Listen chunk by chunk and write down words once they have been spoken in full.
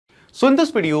So in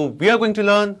this video, we are going to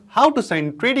learn how to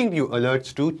send TradingView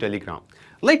alerts to Telegram.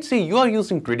 Let's say you are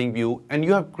using TradingView and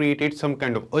you have created some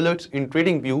kind of alerts in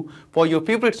TradingView for your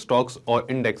favorite stocks or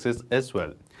indexes as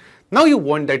well. Now you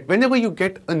want that whenever you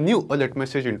get a new alert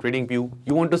message in TradingView,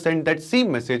 you want to send that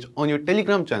same message on your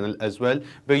Telegram channel as well,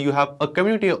 where you have a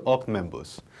community of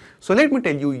members. So let me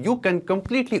tell you, you can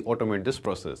completely automate this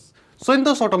process. So in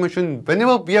this automation,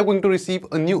 whenever we are going to receive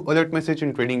a new alert message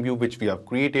in TradingView which we have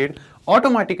created,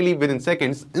 automatically within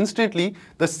seconds, instantly,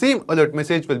 the same alert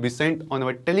message will be sent on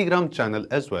our Telegram channel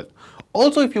as well.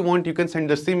 Also, if you want, you can send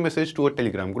the same message to a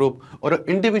Telegram group or an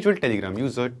individual Telegram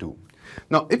user too.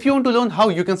 Now, if you want to learn how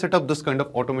you can set up this kind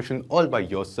of automation all by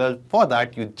yourself, for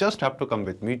that, you just have to come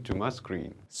with me to my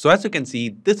screen. So as you can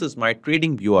see, this is my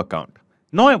TradingView account.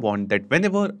 Now I want that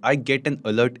whenever I get an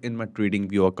alert in my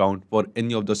TradingView account for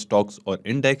any of the stocks or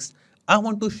index, I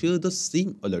want to share the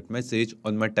same alert message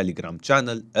on my Telegram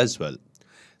channel as well.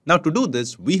 Now to do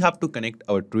this, we have to connect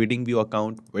our TradingView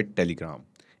account with Telegram.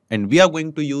 And we are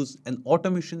going to use an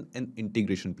automation and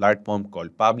integration platform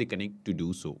called Pabbly Connect to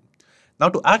do so. Now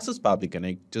to access Pabbly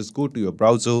Connect, just go to your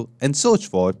browser and search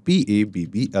for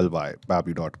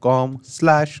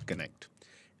pabbly.com/connect.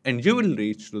 And you will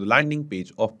reach to the landing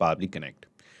page of Pabbly Connect.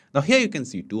 Now here you can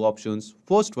see two options.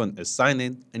 First one is sign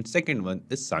in and second one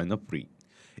is sign up free.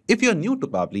 If you are new to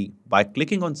Pabbly, by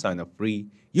clicking on sign up free,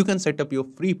 you can set up your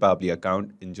free Pabbly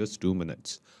account in just 2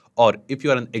 minutes. Or if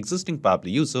you are an existing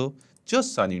Pabbly user,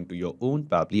 just sign into your own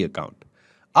Pabbly account.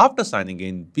 After signing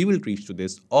in, we will reach to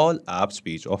this all apps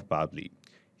page of Pabbly.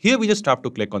 Here we just have to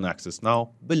click on access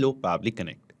now below Pabbly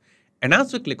Connect. And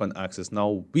as we click on access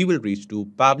now, we will reach to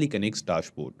Pabbly Connect's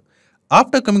dashboard.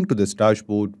 After coming to this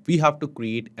dashboard, we have to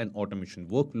create an automation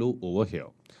workflow over here.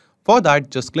 For that,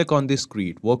 just click on this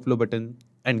create workflow button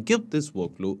and give this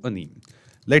workflow a name.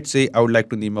 Let's say I would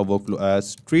like to name a workflow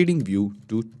as TradingView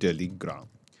to Telegram.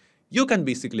 You can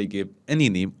basically give any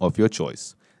name of your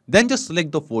choice. Then just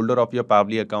select the folder of your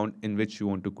Pabbly account in which you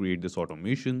want to create this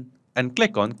automation and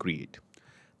click on create.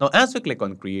 Now as we click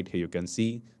on create, here you can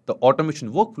see the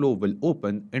automation workflow will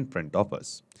open in front of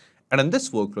us. And in this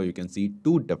workflow, you can see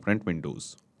two different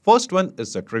windows. First one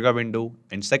is the trigger window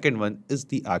and second one is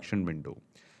the action window.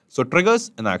 So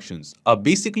triggers and actions are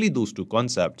basically those two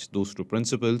concepts, those two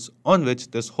principles on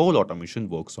which this whole automation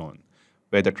works on,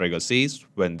 where the trigger says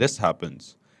when this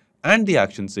happens and the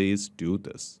action says do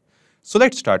this. So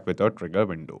let's start with our trigger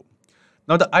window.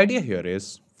 Now the idea here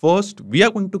is, first we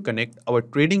are going to connect our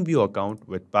TradingView account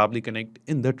with Pabbly Connect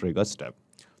in the trigger step,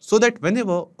 so that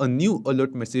whenever a new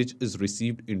alert message is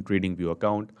received in TradingView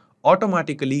account,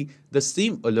 automatically the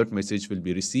same alert message will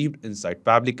be received inside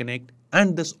Pabbly Connect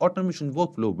and this automation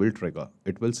workflow will trigger.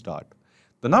 It will start.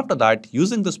 Then after that,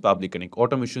 using this Pabbly Connect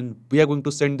automation, we are going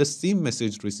to send the same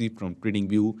message received from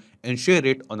TradingView and share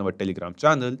it on our Telegram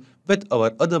channel with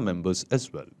our other members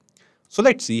as well. So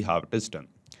let's see how it is done.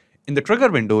 In the trigger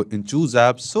window, in choose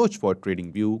app, search for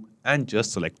TradingView and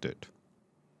just select it.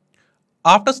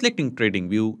 After selecting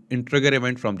TradingView, in trigger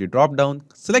event from the drop-down,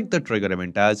 select the trigger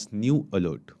event as new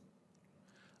alert.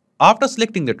 After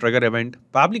selecting the trigger event,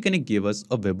 Pabbly Connect gave us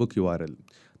a webhook URL.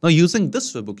 Now using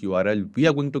this webhook URL, we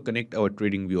are going to connect our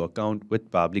TradingView account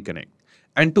with Pabbly Connect.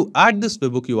 And to add this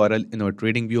webhook URL in our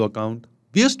TradingView account,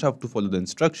 we just have to follow the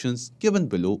instructions given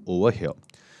below over here.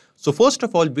 So first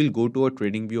of all, we'll go to our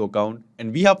TradingView account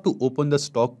and we have to open the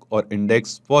stock or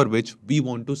index for which we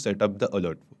want to set up the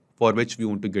alert, for which we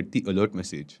want to get the alert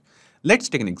message. Let's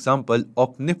take an example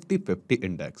of Nifty 50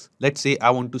 index. Let's say I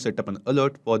want to set up an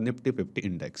alert for Nifty 50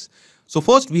 index. So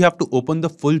first we have to open the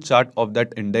full chart of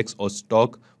that index or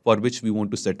stock for which we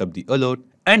want to set up the alert,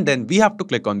 and then we have to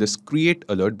click on this create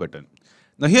alert button.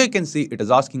 Now here you can see it is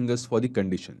asking us for the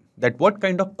condition, that what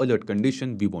kind of alert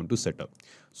condition we want to set up.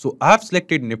 So I have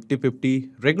selected Nifty 50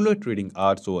 regular trading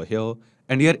hours over here,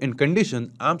 and here in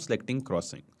condition I am selecting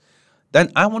crossing.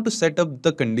 Then I want to set up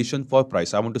the condition for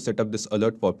price. I want to set up this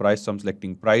alert for price, so I'm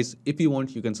selecting price. If you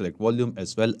want, you can select volume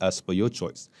as well as per your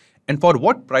choice. And for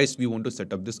what price we want to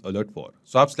set up this alert for.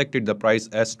 So I've selected the price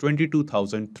as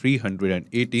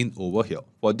 22,318 over here.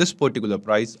 For this particular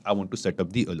price, I want to set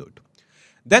up the alert.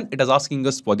 Then it is asking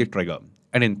us for the trigger.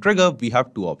 And in trigger, we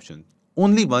have two options,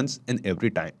 only once and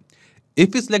every time.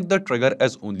 If we select the trigger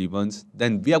as only once,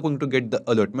 then we are going to get the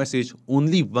alert message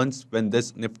only once when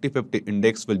this Nifty 50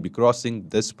 index will be crossing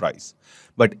this price.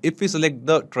 But if we select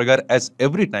the trigger as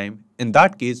every time, in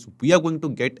that case, we are going to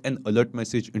get an alert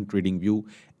message in TradingView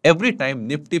every time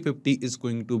Nifty 50 is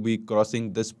going to be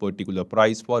crossing this particular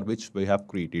price for which we have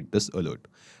created this alert.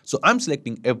 So I'm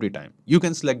selecting every time. You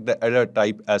can select the alert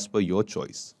type as per your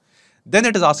choice. Then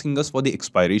it is asking us for the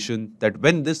expiration, that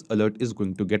when this alert is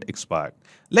going to get expired.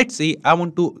 Let's say I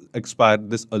want to expire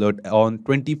this alert on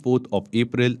 24th of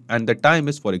April and the time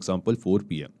is, for example, 4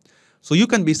 p.m. So you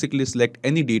can basically select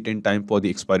any date and time for the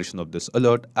expiration of this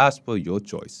alert as per your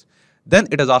choice. Then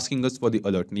it is asking us for the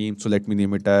alert name. So let me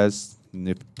name it as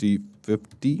Nifty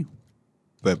 50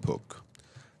 Webhook.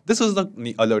 This is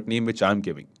the alert name which I am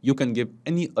giving. You can give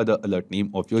any other alert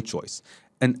name of your choice.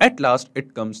 And at last,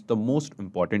 it comes the most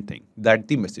important thing, that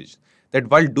the message. That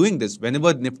while doing this,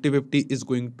 whenever Nifty 50 is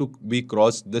going to be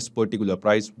cross this particular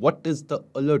price, what is the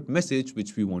alert message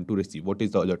which we want to receive? What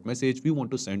is the alert message we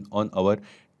want to send on our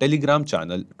Telegram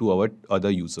channel to our other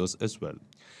users as well?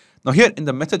 Now here in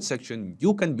the message section,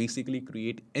 you can basically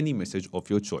create any message of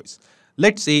your choice.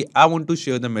 Let's say I want to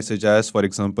share the message as, for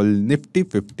example, Nifty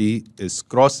 50 is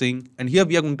crossing, and here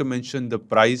we are going to mention the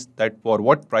price, that for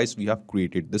what price we have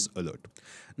created this alert.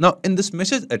 Now in this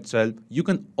message itself, you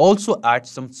can also add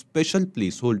some special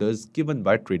placeholders given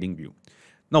by TradingView.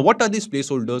 Now what are these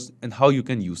placeholders and how you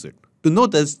can use it? To know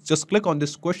this, just click on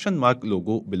this question mark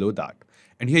logo below that.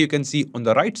 And here you can see on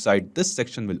the right side, this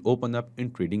section will open up in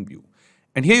TradingView.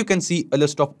 And here you can see a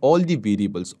list of all the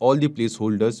variables, all the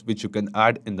placeholders which you can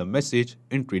add in the message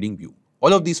in TradingView.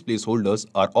 All of these placeholders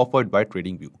are offered by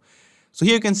TradingView. So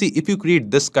here you can see if you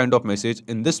create this kind of message,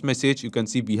 in this message you can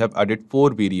see we have added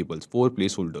 4 variables, 4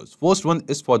 placeholders. First one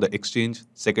is for the exchange,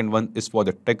 second one is for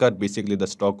the ticker, basically the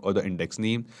stock or the index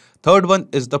name. Third one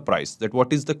is the price, that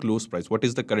what is the close price, what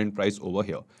is the current price over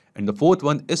here. And the fourth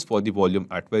one is for the volume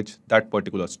at which that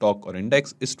particular stock or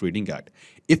index is trading at.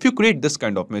 If you create this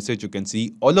kind of message, you can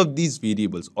see all of these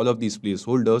variables, all of these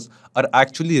placeholders are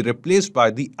actually replaced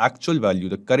by the actual value,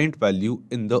 the current value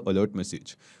in the alert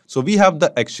message. So we have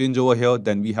the exchange over here,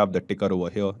 then we have the ticker over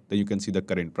here, then you can see the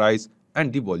current price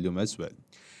and the volume as well.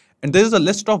 And there is a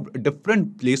list of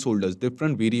different placeholders,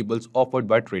 different variables offered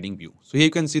by TradingView. So here you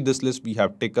can see this list. We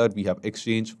have ticker, we have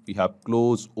exchange, we have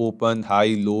close, open,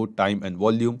 high, low, time and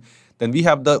volume. Then we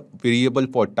have the variable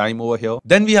for time over here.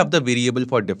 Then we have the variable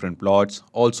for different plots,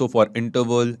 also for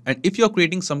interval. And if you're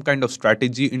creating some kind of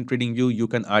strategy in TradingView, you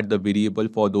can add the variable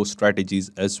for those strategies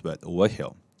as well over here.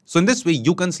 So in this way,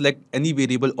 you can select any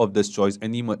variable of this choice,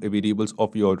 any variables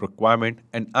of your requirement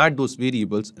and add those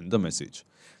variables in the message.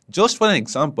 Just for an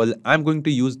example, I'm going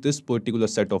to use this particular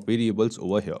set of variables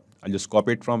over here. I'll just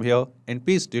copy it from here and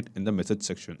paste it in the message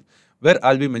section, where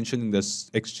I'll be mentioning this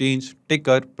exchange,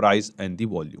 ticker, price, and the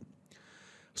volume.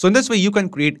 So in this way, you can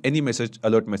create any message,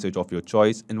 alert message of your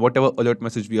choice, and whatever alert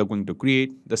message we are going to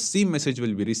create, the same message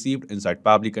will be received inside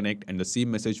Pabbly Connect, and the same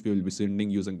message we will be sending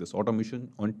using this automation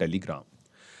on Telegram.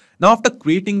 Now, after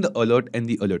creating the alert and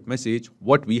the alert message,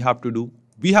 what we have to do?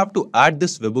 We have to add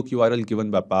this webhook URL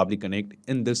given by Pabbly Connect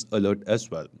in this alert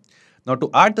as well. Now, to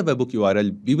add the webhook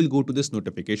URL, we will go to this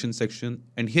notification section,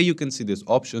 and here you can see this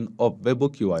option of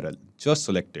webhook URL. Just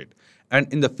select it. And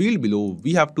in the field below,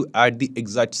 we have to add the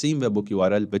exact same webhook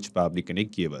URL which Pabbly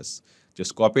Connect gave us.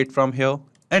 Just copy it from here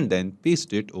and then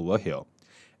paste it over here.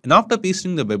 And after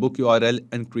pasting the webhook URL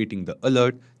and creating the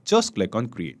alert, just click on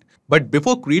create. But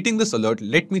before creating this alert,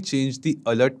 let me change the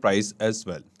alert price as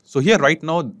well. So here right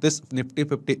now, this Nifty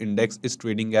 50 index is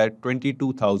trading at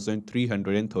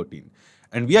 22,313.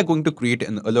 And we are going to create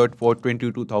an alert for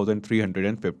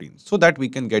 22,315 so that we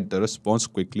can get the response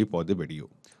quickly for the video.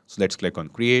 So let's click on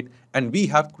create, and we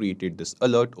have created this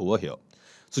alert over here.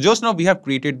 So just now we have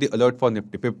created the alert for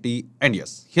Nifty 50, and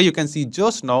yes, here you can see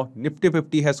just now Nifty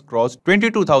 50 has crossed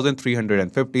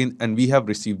 22,315 and we have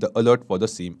received the alert for the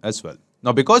same as well.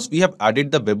 Now, because we have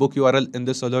added the webhook URL in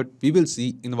this alert, we will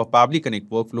see in our Pabbly Connect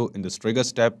workflow in this trigger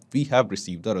step, we have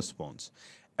received the response.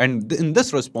 And in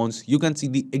this response, you can see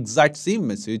the exact same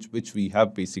message which we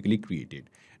have basically created.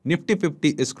 Nifty 50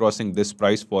 is crossing this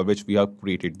price for which we have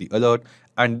created the alert,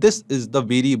 and this is the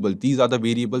variable. These are the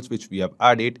variables which we have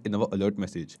added in our alert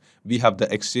message. We have the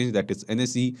exchange, that is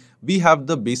NSE. We have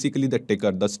the basically the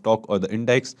ticker, the stock or the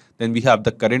index. Then we have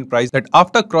the current price, that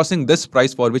after crossing this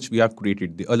price for which we have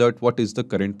created the alert, what is the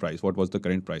current price? What was the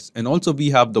current price? And also we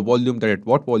have the volume, that at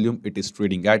what volume it is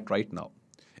trading at right now.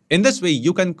 In this way,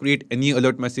 you can create any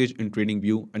alert message in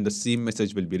TradingView and the same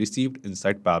message will be received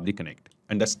inside Pabbly Connect.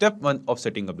 And the step 1 of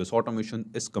setting up this automation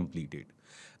is completed.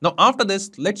 Now after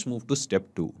this, let's move to step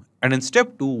 2. And in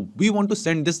step 2, we want to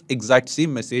send this exact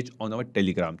same message on our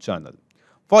Telegram channel.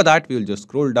 For that, we will just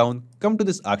scroll down, come to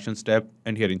this action step,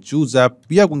 and here in choose app,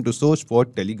 we are going to search for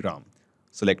Telegram.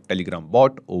 Select Telegram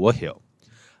bot over here.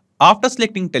 After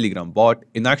selecting Telegram bot,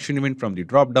 in action event from the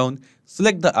drop down,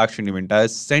 select the action event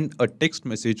as send a text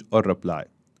message or reply.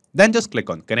 Then just click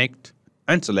on connect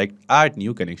and select add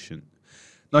new connection.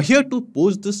 Now here to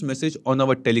post this message on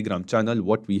our Telegram channel,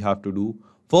 what we have to do,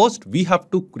 first we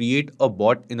have to create a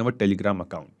bot in our Telegram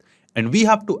account. And we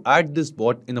have to add this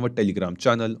bot in our Telegram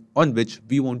channel on which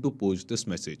we want to post this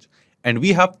message. And we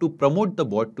have to promote the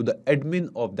bot to the admin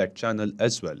of that channel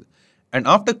as well. And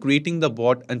after creating the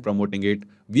bot and promoting it,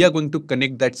 we are going to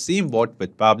connect that same bot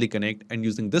with Pabbly Connect, and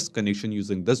using this connection,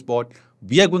 using this bot,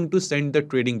 we are going to send the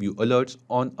TradingView alerts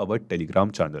on our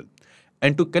Telegram channel.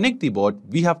 And to connect the bot,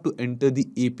 we have to enter the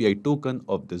API token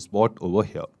of this bot over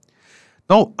here.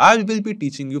 Now, I will be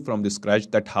teaching you from the scratch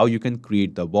that how you can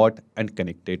create the bot and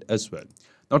connect it as well.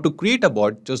 Now, to create a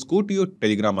bot, just go to your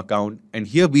Telegram account, and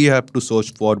here we have to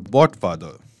search for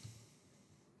BotFather.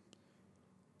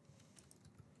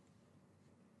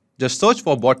 Just search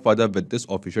for BotFather with this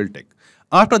official tag.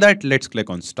 After that, let's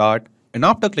click on Start. And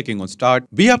after clicking on Start,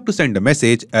 we have to send a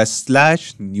message as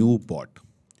 /new bot.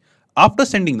 After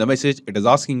sending the message, it is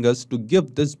asking us to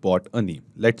give this bot a name.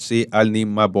 Let's say I'll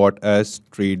name my bot as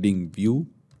TradingView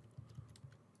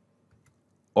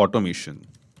Automation.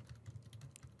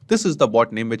 This is the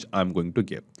bot name which I'm going to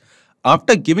give.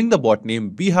 After giving the bot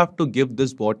name, we have to give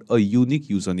this bot a unique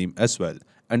username as well.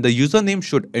 And the username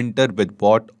should enter with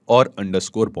bot or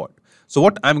 _bot. So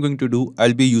what I'm going to do,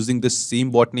 I'll be using this same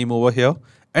bot name over here.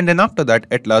 And then after that,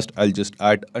 at last, I'll just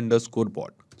add _bot.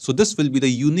 So this will be the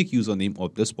unique username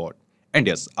of this bot. And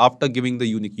yes, after giving the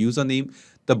unique username,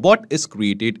 the bot is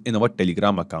created in our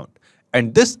Telegram account.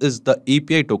 And this is the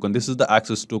API token. This is the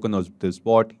access token of this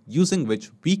bot, using which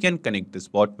we can connect this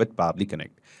bot with Pabbly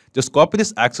Connect. Just copy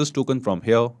this access token from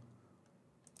here.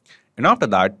 And after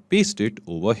that, paste it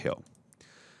over here.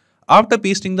 After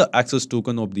pasting the access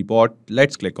token of the bot,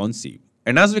 let's click on Save.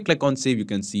 And as we click on Save, you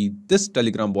can see this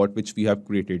Telegram bot which we have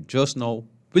created just now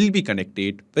will be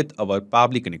connected with our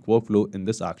Pabbly Connect workflow in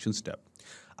this action step.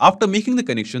 After making the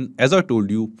connection, as I told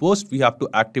you, first we have to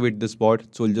activate this bot.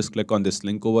 So we'll just click on this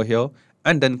link over here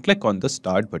and then click on the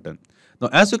Start button. Now,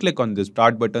 as you click on this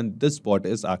Start button, this bot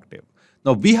is active.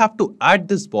 Now, we have to add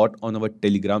this bot on our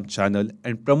Telegram channel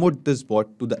and promote this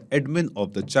bot to the admin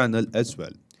of the channel as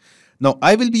well. Now,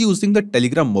 I will be using the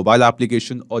Telegram mobile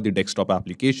application or the desktop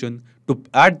application to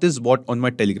add this bot on my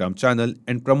Telegram channel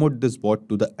and promote this bot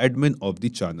to the admin of the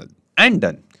channel. And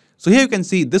done. So here you can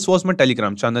see this was my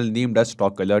Telegram channel named as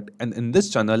Stock Alert, and in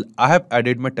this channel I have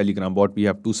added my Telegram bot. We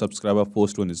have 2 subscribers.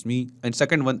 First one is me and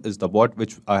second one is the bot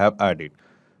which I have added.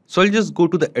 So I'll just go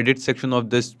to the edit section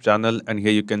of this channel, and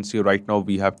here you can see right now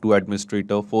we have 2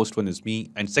 administrators. First one is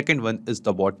me and second one is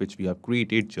the bot which we have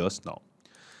created just now.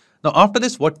 Now after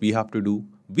this, what we have to do,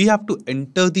 we have to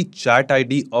enter the chat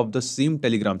ID of the same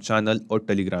Telegram channel or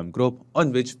Telegram group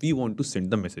on which we want to send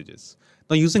the messages.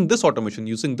 Now using this automation,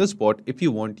 using this bot, if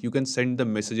you want, you can send the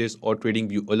messages or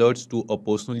TradingView alerts to a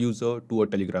personal user, to a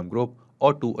Telegram group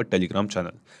or to a Telegram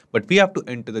channel. But we have to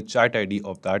enter the chat ID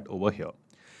of that over here.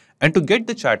 And to get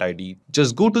the chat ID,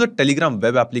 just go to the Telegram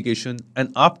web application,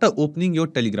 and after opening your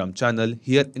Telegram channel,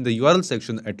 here in the URL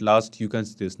section at last, you can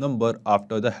see this number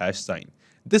after the hash sign.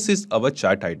 This is our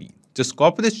chat ID. Just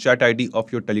copy this chat ID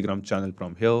of your Telegram channel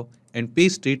from here and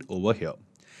paste it over here.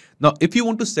 Now, if you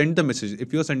want to send the message,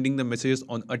 if you're sending the messages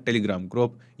on a Telegram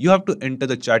group, you have to enter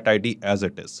the chat ID as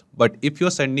it is. But if you're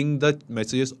sending the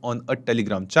messages on a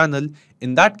Telegram channel,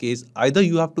 in that case, either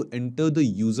you have to enter the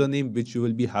username which you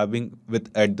will be having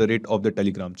with @ of the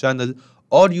Telegram channel,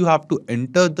 or you have to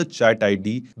enter the chat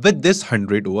ID with this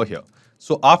 100 over here.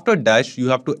 So after dash, you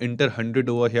have to enter 100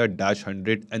 over here,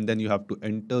 -100, and then you have to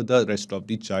enter the rest of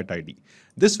the chat ID.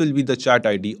 This will be the chat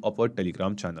ID of our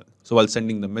Telegram channel. So while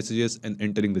sending the messages and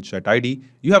entering the chat ID,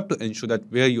 you have to ensure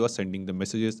that where you are sending the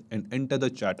messages and enter the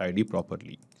chat ID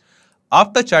properly.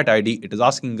 After chat ID, it is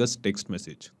asking us text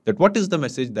message, that what is the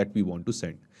message that we want to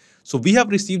send. So we have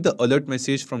received the alert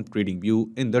message from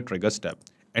TradingView in the triggers tab.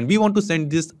 And we want to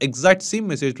send this exact same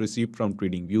message received from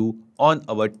TradingView on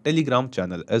our Telegram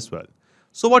channel as well.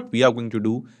 So what we are going to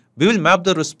do, we will map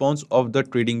the response of the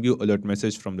TradingView alert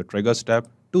message from the triggers tab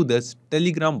to this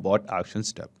Telegram bot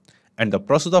actions tab. And the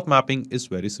process of mapping is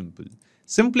very simple.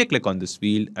 Simply click on this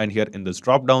field, and here in this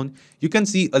drop down, you can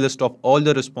see a list of all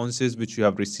the responses which you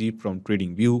have received from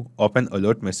TradingView of an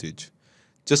alert message.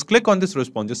 Just click on this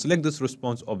response, just select this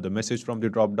response of the message from the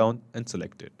drop down and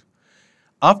select it.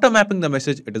 After mapping the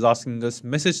message, it is asking us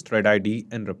message thread ID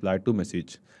and reply to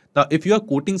message. Now, if you are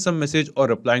quoting some message or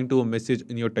replying to a message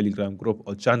in your Telegram group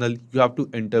or channel, you have to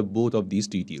enter both of these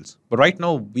details. But right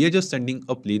now, we are just sending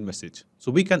a plain message,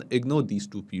 so we can ignore these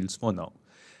 2 fields for now.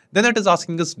 Then it is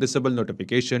asking us disable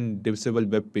notification, disable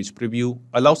web page preview,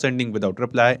 allow sending without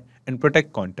reply, and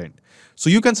protect content. So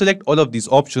you can select all of these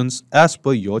options as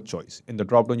per your choice. In the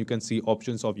dropdown, you can see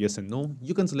options of yes and no.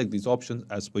 You can select these options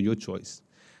as per your choice.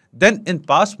 Then in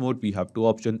pass mode, we have two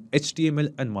options,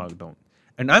 HTML and Markdown.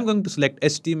 And I'm going to select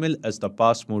HTML as the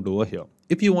pass mode over here.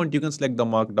 If you want, you can select the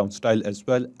Markdown style as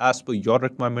well as per your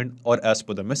requirement or as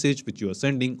per the message which you are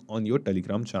sending on your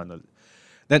Telegram channel.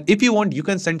 Then if you want, you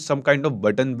can send some kind of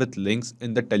button with links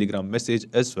in the Telegram message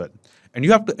as well. And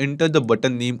you have to enter the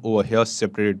button name over here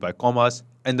separated by commas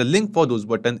and the link for those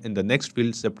buttons in the next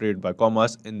field separated by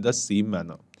commas in the same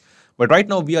manner. But right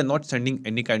now we are not sending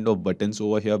any kind of buttons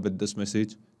over here with this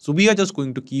message. So we are just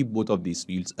going to keep both of these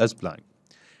fields as blank.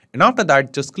 And after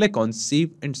that, just click on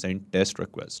save and send test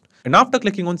request. And after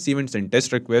clicking on save and send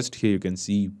test request, here you can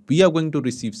see we are going to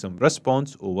receive some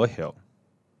response over here.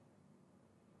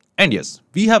 And yes,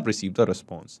 we have received a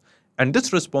response. And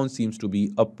this response seems to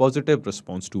be a positive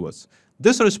response to us.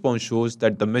 This response shows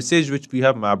that the message which we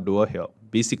have mapped over here,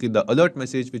 basically the alert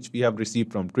message which we have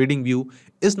received from TradingView,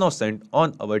 is now sent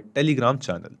on our Telegram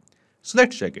channel. So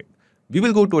let's check it. We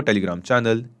will go to a Telegram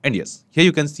channel, and yes, here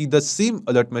you can see the same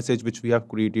alert message which we have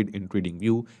created in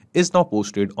TradingView is now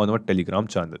posted on our Telegram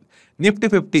channel. Nifty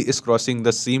 50 is crossing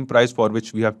the same price for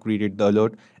which we have created the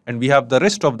alert, and we have the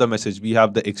rest of the message. We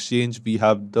have the exchange, we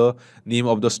have the name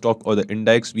of the stock or the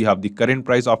index, we have the current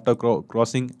price after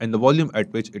crossing, and the volume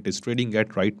at which it is trading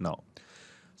at right now.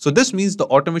 So this means the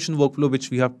automation workflow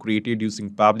which we have created using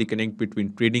Pabbly Connect between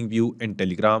TradingView and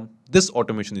Telegram, this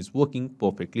automation is working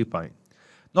perfectly fine.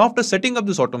 Now after setting up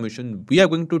this automation, we are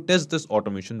going to test this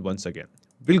automation once again.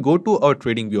 We'll go to our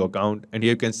TradingView account, and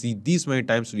here you can see these many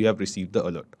times we have received the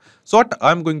alert. So what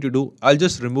I'm going to do, I'll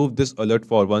just remove this alert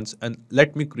for once and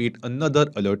let me create another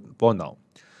alert for now.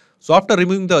 So after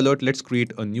removing the alert, let's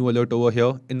create a new alert over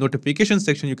here. In notification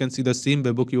section, you can see the same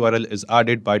webhook URL is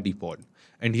added by default.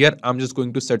 And here I'm just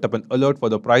going to set up an alert for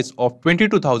the price of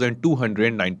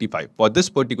 22,295. For this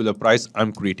particular price,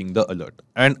 I'm creating the alert.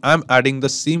 And I'm adding the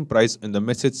same price in the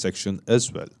message section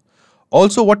as well.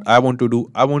 Also, what I want to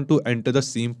do, I want to enter the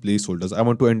same placeholders. I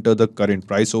want to enter the current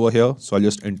price over here. So I'll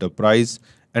just enter price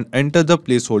and enter the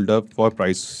placeholder for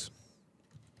price.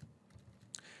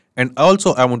 And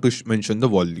also I want to mention the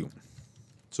volume.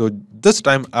 So this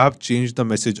time I have changed the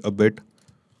message a bit.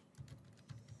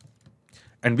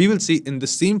 And we will see in the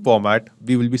same format,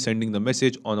 we will be sending the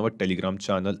message on our Telegram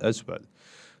channel as well.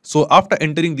 So after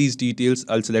entering these details,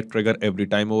 I'll select trigger every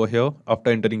time over here. After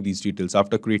entering these details,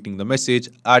 after creating the message,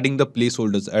 adding the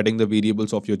placeholders, adding the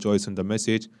variables of your choice in the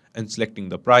message and selecting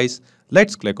the price,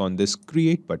 let's click on this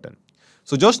create button.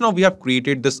 So just now we have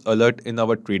created this alert in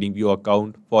our TradingView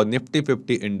account for Nifty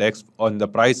 50 index on the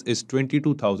price is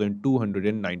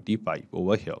 22,295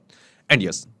 over here. And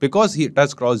yes, because it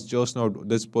has crossed just now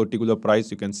this particular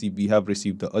price, you can see we have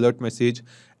received the alert message.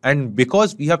 And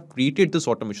because we have created this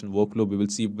automation workflow, we will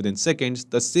see within seconds,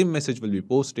 the same message will be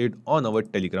posted on our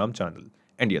Telegram channel.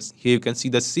 And yes, here you can see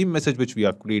the same message which we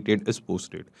have created is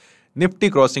posted. Nifty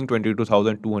crossing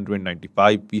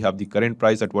 22,295. We have the current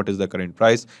price at what is the current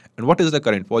price and what is the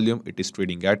current volume it is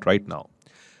trading at right now.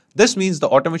 This means the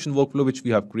automation workflow which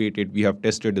we have created, we have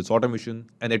tested this automation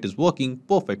and it is working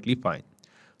perfectly fine.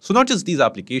 So not just these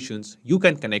applications, you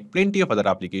can connect plenty of other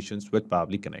applications with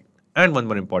Pabbly Connect. And one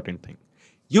more important thing,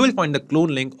 you will find the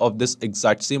clone link of this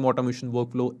exact same automation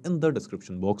workflow in the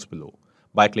description box below.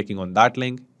 By clicking on that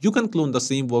link, you can clone the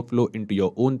same workflow into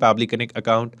your own Pabbly Connect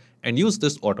account and use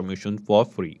this automation for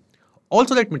free.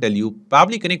 Also, let me tell you,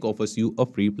 Pabbly Connect offers you a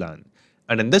free plan.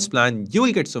 And in this plan, you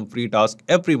will get some free tasks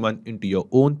every month into your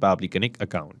own Pabbly Connect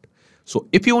account. So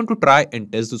if you want to try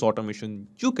and test this automation,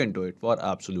 you can do it for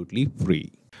absolutely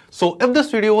free. So if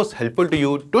this video was helpful to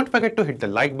you, don't forget to hit the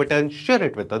like button, share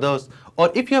it with others, or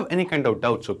if you have any kind of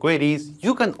doubts or queries,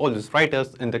 you can always write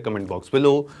us in the comment box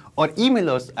below or email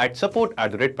us at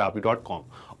support@pabbly.com.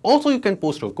 Also, you can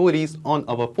post your queries on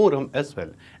our forum as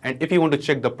well. And if you want to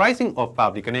check the pricing of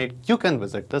Pabbly Connect, you can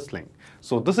visit this link.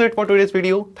 So this is it for today's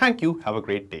video. Thank you. Have a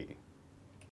great day.